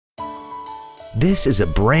This is a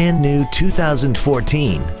brand new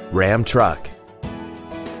 2014 Ram truck.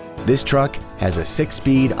 This truck has a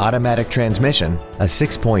 6-speed automatic transmission, a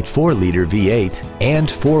 6.4-liter V8, and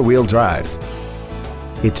 4-wheel drive.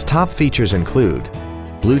 Its top features include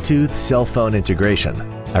Bluetooth cell phone integration,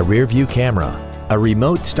 a rear-view camera, a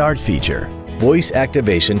remote start feature, voice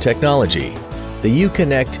activation technology, the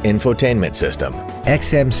Uconnect infotainment system,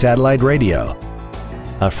 XM satellite radio,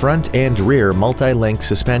 a front and rear multi-link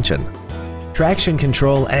suspension, traction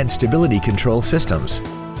control and stability control systems,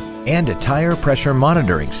 and a tire pressure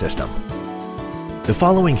monitoring system. The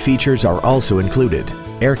following features are also included: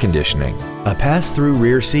 air conditioning, a pass-through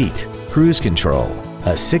rear seat, cruise control,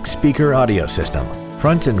 a 6-speaker audio system,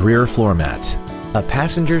 front and rear floor mats, a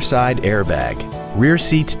passenger side airbag, rear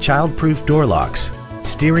seat child-proof door locks,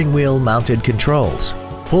 steering wheel mounted controls,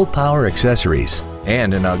 full power accessories,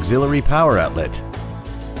 and an auxiliary power outlet.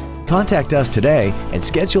 Contact us today and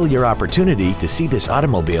schedule your opportunity to see this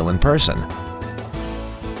automobile in person.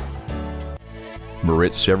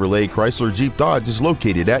 Moritz Chevrolet Chrysler Jeep Dodge is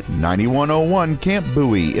located at 9101 Camp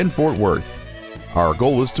Bowie in Fort Worth. Our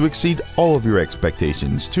goal is to exceed all of your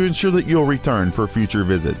expectations to ensure that you'll return for future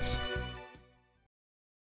visits.